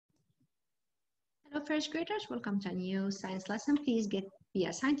Hello, first graders. Welcome to a new science lesson. Please get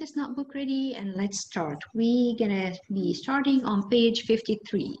the scientist notebook ready and let's start. We're gonna be starting on page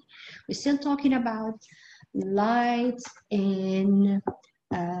 53. We're still talking about light and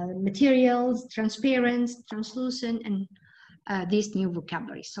materials, transparent, translucent, and this new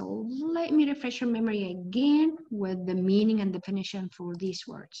vocabulary. So let me refresh your memory again with the meaning and definition for these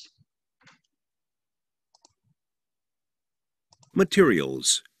words.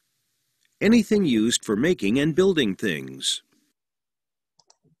 Materials. Anything used for making and building things.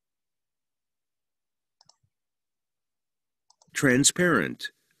 Transparent.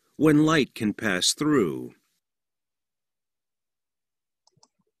 When light can pass through.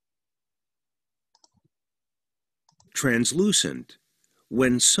 Translucent.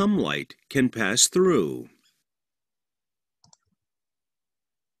 When some light can pass through.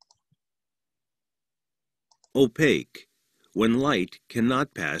 Opaque. When light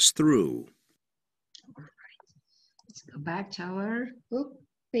cannot pass through. All right. Let's go back to our book,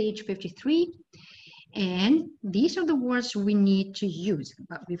 page 53. And these are the words we need to use.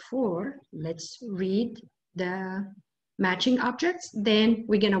 But before, let's read the matching objects. Then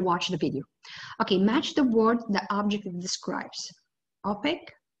we're going to watch the video. Okay, match the word, the object it describes.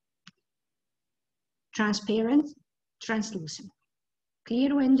 Opaque, transparent, translucent.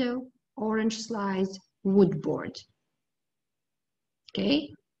 Clear window, orange slides, wood board. Okay,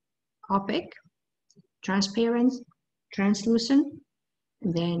 opaque, transparent, translucent.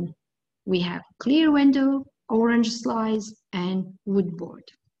 And then we have clear window, orange slides, and wood board.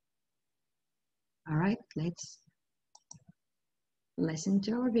 All right, let's listen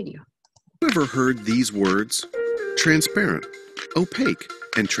to our video. You ever heard these words? Transparent, opaque,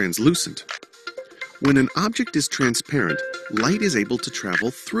 and translucent. When an object is transparent, light is able to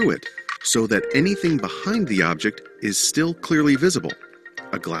travel through it so that anything behind the object is still clearly visible.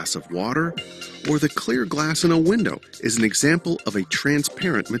 A glass of water or the clear glass in a window is an example of a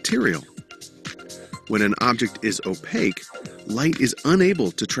transparent material. When an object is opaque, light is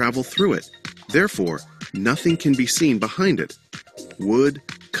unable to travel through it. Therefore, nothing can be seen behind it. Wood,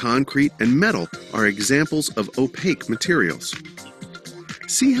 concrete, and metal are examples of opaque materials.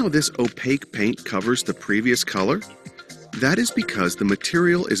 See how this opaque paint covers the previous color? That is because the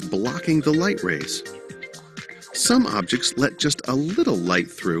material is blocking the light rays. Some objects let just a little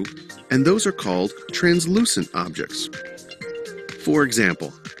light through, and those are called translucent objects. For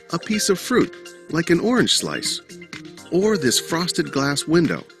example, a piece of fruit, like an orange slice, or this frosted glass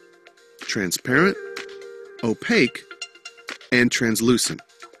window. Transparent, opaque, and translucent.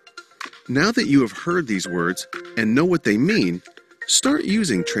 Now that you have heard these words and know what they mean, start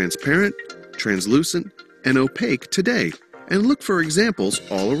using transparent, translucent, and opaque today and look for examples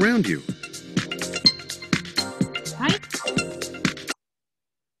all around you. Right. So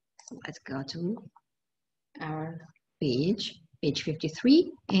let's go to our page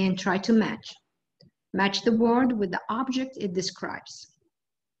 53, and try to match. Match the word with the object it describes.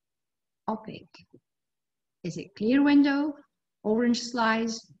 Opaque. Is it clear window, orange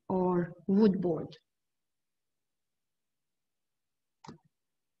slides, or wood board?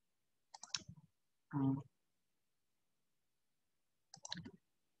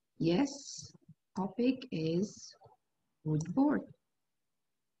 Yes, opaque is wood board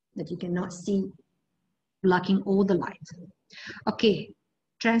that you cannot see, blocking all the light. Okay,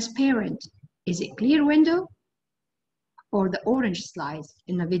 transparent. Is it clear window or the orange slides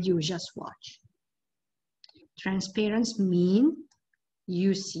in the video we just watched? Transparent mean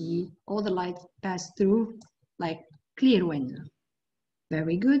you see all the light pass through like clear window.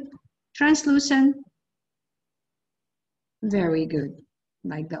 Very good. Translucent. Very good.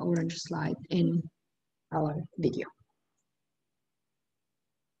 Like the orange slide in our video.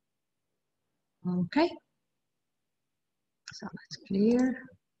 Okay. So let's clear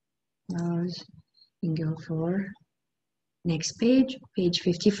those and go for next page, page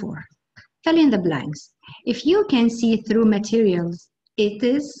 54. Fill in the blanks. If you can see through materials,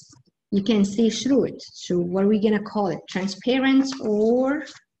 you can see through it. So what are we gonna call it? Transparent or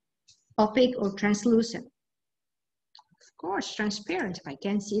opaque or translucent? Of course, transparent. If I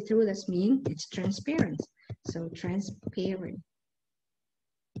can see through, that means it's transparent. So transparent.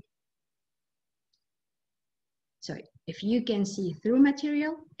 So if you can see through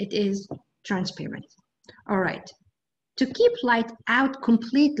material, it is transparent. All right. To keep light out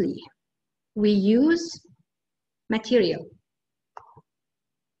completely, we use material.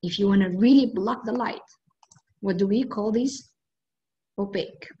 If you want to really block the light, what do we call this?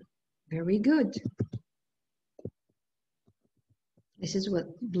 Opaque. Very good. This is what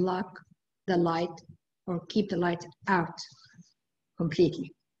block the light or keep the light out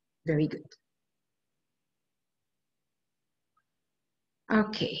completely. Very good.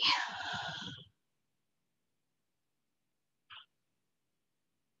 Okay.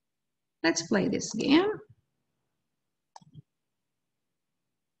 Let's play this game.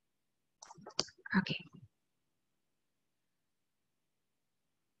 Okay.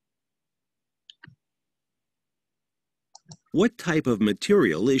 What type of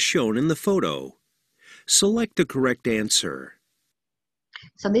material is shown in the photo? Select the correct answer.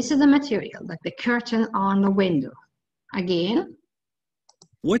 So this is the material, like the curtain on the window. Again.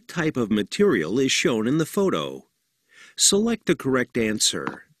 What type of material is shown in the photo? Select the correct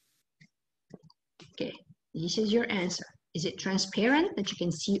answer. Okay, this is your answer. Is it transparent, that you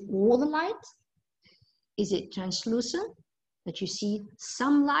can see all the light? Is it translucent, that you see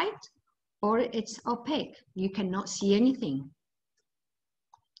some light? Or it's opaque, you cannot see anything?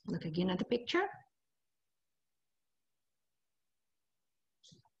 Look again at the picture.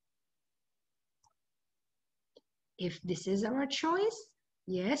 If this is our choice,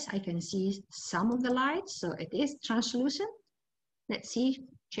 yes, I can see some of the light, so it is translucent. Let's see,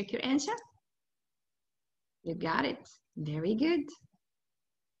 check your answer. You got it, very good.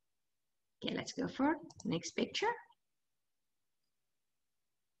 Okay, let's go for next picture.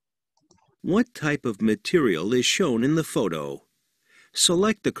 What type of material is shown in the photo?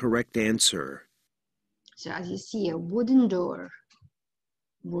 Select the correct answer. So as you see, a wooden door.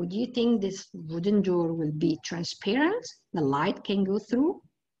 Would you think this wooden door will be transparent? The light can go through?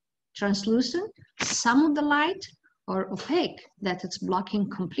 Translucent? Some of the light? Or opaque, that it's blocking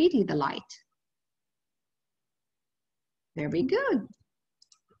completely the light? Very good.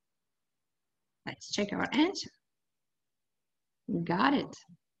 Let's check our answer. Got it.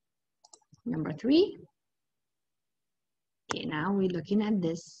 Number 3. Okay, now we're looking at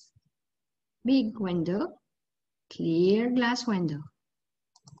this big window, clear glass window.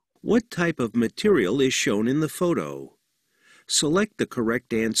 What type of material is shown in the photo? Select the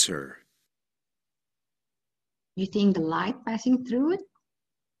correct answer. You think the light passing through it,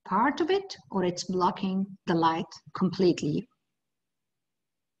 part of it, or it's blocking the light completely?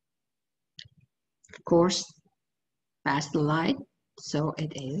 Of course, past the light, so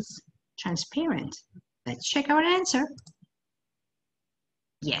it is transparent. Let's check our answer.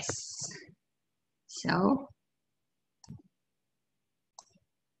 Yes. So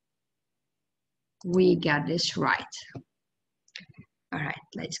we got this right. All right,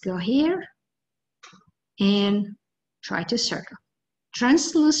 let's go here and try to circle.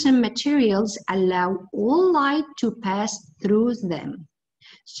 Translucent materials allow all light to pass through them.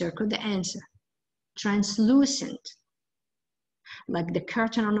 Circle the answer. Translucent, like the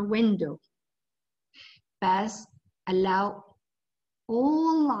curtain on a window. Allow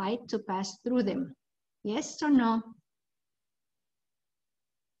all light to pass through them. Yes or no?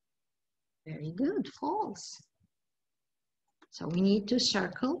 Very good, false. So we need to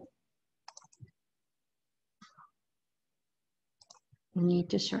circle. We need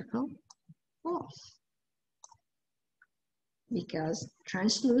to circle false. Because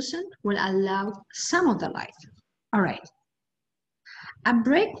translucent will allow some of the light. All right. A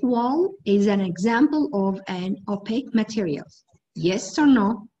brick wall is an example of an opaque material. Yes or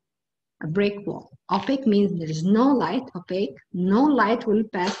no? A brick wall. Opaque means there is no light. Opaque, no light will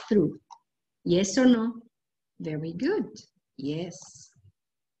pass through. Yes or no? Very good. Yes.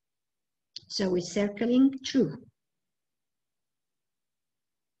 So we're circling true.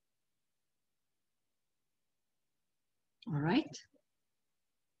 All right.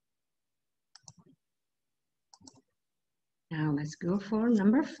 Now let's go for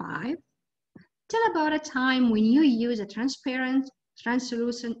number 5. Tell about a time when you use a transparent,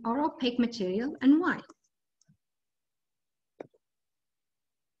 translucent, or opaque material and why.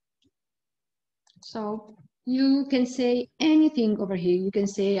 So you can say anything over here. You can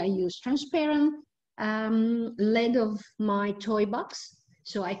say I use transparent lid of my toy box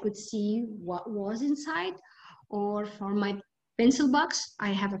so I could see what was inside. Or for my pencil box,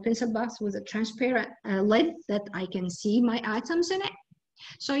 I have a pencil box with a transparent lid that I can see my items in it.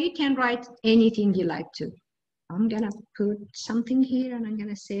 So you can write anything you like to. I'm gonna put something here and I'm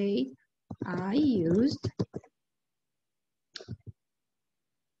gonna say I used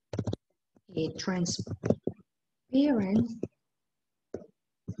a transparent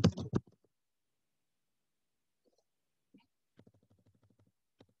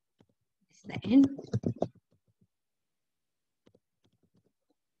then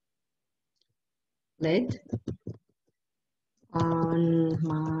lid on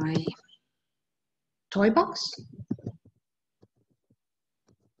my toy box.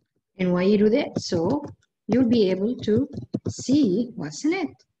 And why you do that? So you'll be able to see what's in it.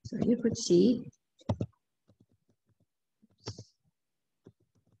 So you could see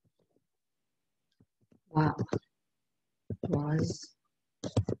what was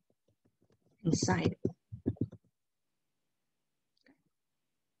inside.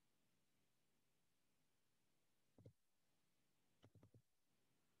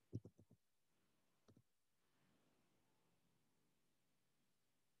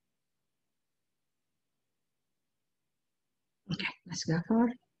 Okay, let's go for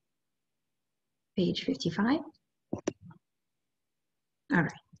page 55. All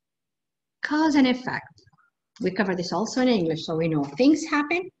right, cause and effect. We cover this also in English, so we know things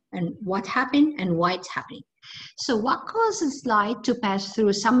happen and what happened and why it's happening. So what causes light to pass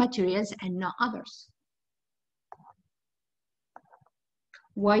through some materials and not others?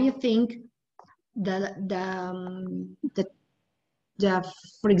 Why you think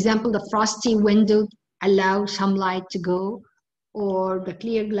for example, the frosty window allow some light to go, or the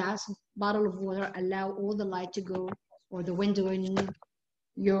clear glass bottle of water allow all the light to go, or the window in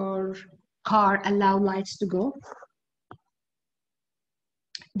your car allow lights to go?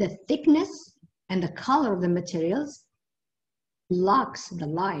 The thickness and the color of the materials blocks the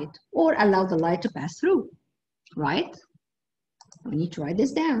light or allow the light to pass through, right? We need to write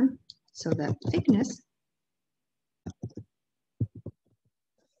this down. So the thickness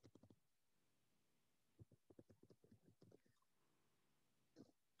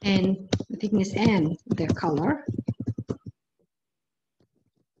and the color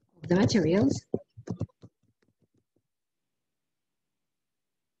of the materials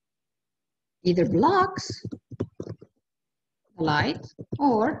either blocks the light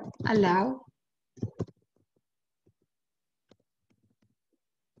or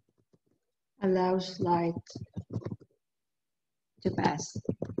allows light to pass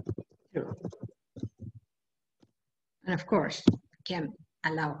through. And of course, can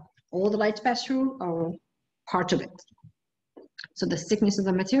allow all the light to pass through or part of it. So the thickness of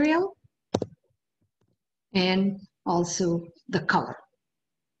the material and also the color.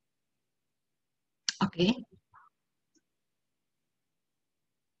 Okay.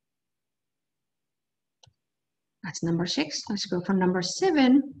 That's number 6. Let's go for number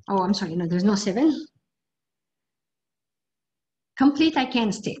 7. Oh, I'm sorry, no, there's no 7. Complete I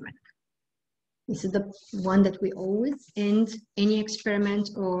can statement. This is the one that we always end any experiment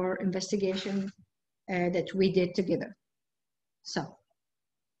or investigation that we did together. So,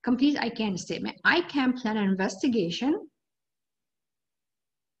 complete I can statement. I can plan an investigation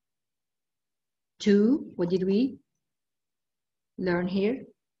to, what did we learn here?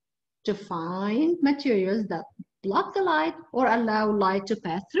 To find materials that block the light or allow light to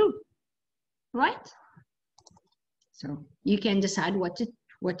pass through, right? So you can decide what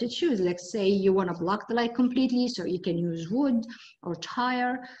to choose. Let's say you want to block the light completely, so you can use wood or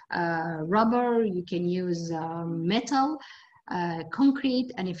tire, rubber, you can use metal,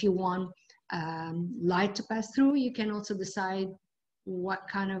 concrete, and if you want light to pass through, you can also decide what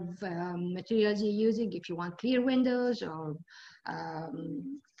kind of materials you're using, if you want clear windows or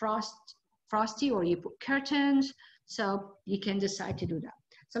frosty, or you put curtains, so you can decide to do that.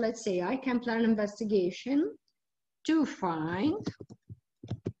 So let's say I can plan an investigation to find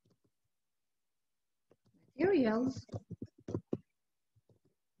materials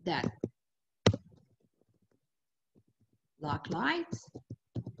that block lights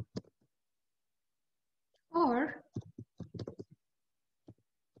or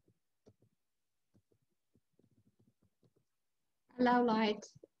allow light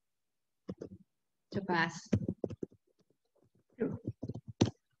to pass through.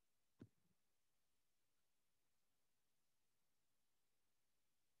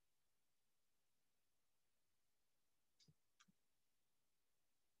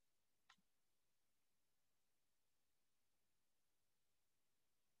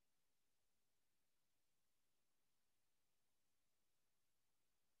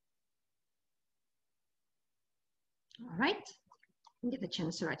 All right, get the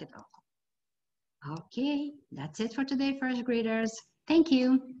chance to write it all. Okay, that's it for today, first graders. Thank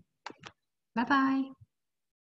you. Bye-bye.